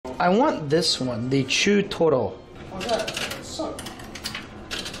I want this one, the Chew Toro.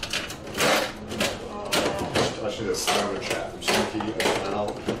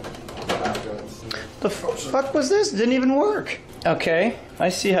 The fuck was this? Didn't even work. Okay, I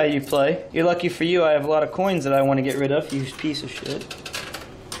see how you play. You're lucky for you, I have a lot of coins that I want to get rid of, you piece of shit.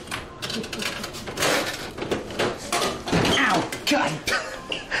 Ow! God!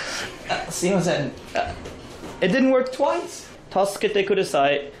 It didn't work twice. 助けてくだ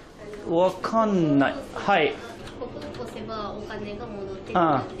さい。わかんない。はい。ここを押せばお金が戻ってく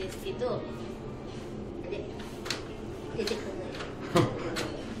るんですけど、で出てこ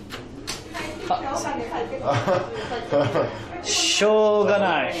ない。しょうが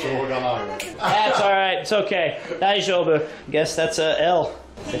ない。That's alright. It's okay. 大丈夫. Guess that's a L.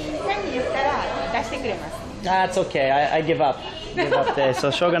 何言ったら出してくれます。That's okay. I give up. Give up there.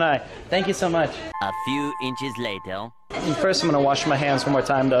 So しょうがない. Thank you so much. A few inches later. First, I'm going to wash my hands one more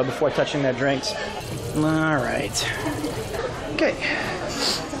time, though, before touching their drinks. All right. Okay.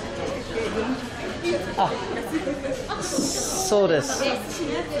 Ah. そうです。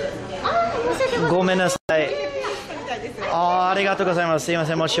ごめんなさい。ありがとうございます。すいま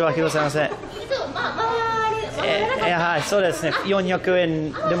せん、申し訳ございません。はい、そうですね。400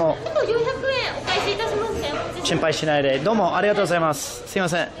円でも。400円お返しいたしますね。心配しないで。どうもありがとうございます。すいま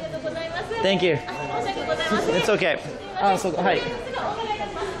せん。ありがとうございます。Thank you. 申し訳ございません。It's okay. あ、そうはい。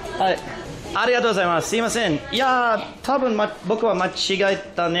はい。ありがとうございます。すいません。いやー、多分僕は間違え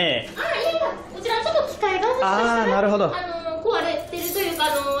たね。いやこちらちょっと機械がなるほど。壊れてるというか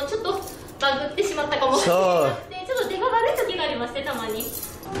ちょっとバグってしまったかもしれなくて、ちょっと出が悪い時がありましてたまに。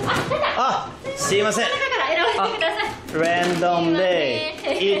すいません。中から選ばせてください。Random day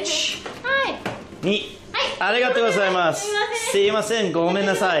 1、2。ありがとうございます。すいません。ごめん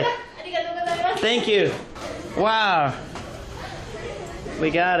なさい。ありがとうございます。Thank you. Wow. We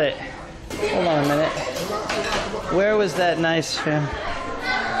got it. Hold on a minute. Where was that nice film?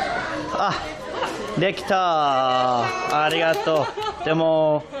 できた。ありがとう。で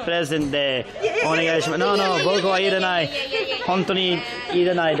もプレゼントでお願いします。No, no, 僕はいらない。本当にい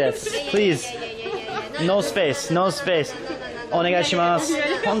らないです。Please. No space, no space. お願いします。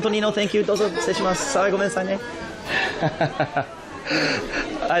本当に No thank you. どうぞ失礼します。ごめんなさいね。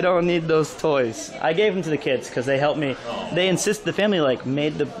I don't need those toys. I gave them to the kids because they helped me. They insist the family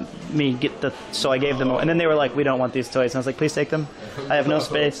made me get the, so I gave them, and then they were like, we don't want these toys. And I was like, please take them. I have no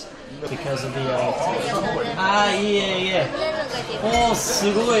space because of the. いえ。おー、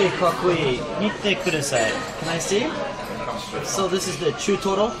すごいかっこいい。見てください。Can I see? So this is the Chew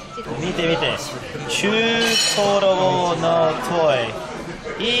Toro. 見て。Chew Toroのト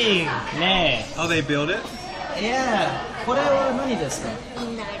イ。いいね。Oh, they build it? Yeah. これは何ですか？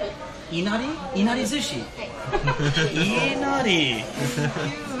いなり寿司。いなり。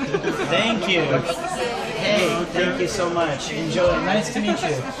Thank you. Hey, thank you so much. Enjoy. Nice to meet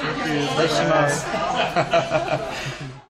you. 失礼します。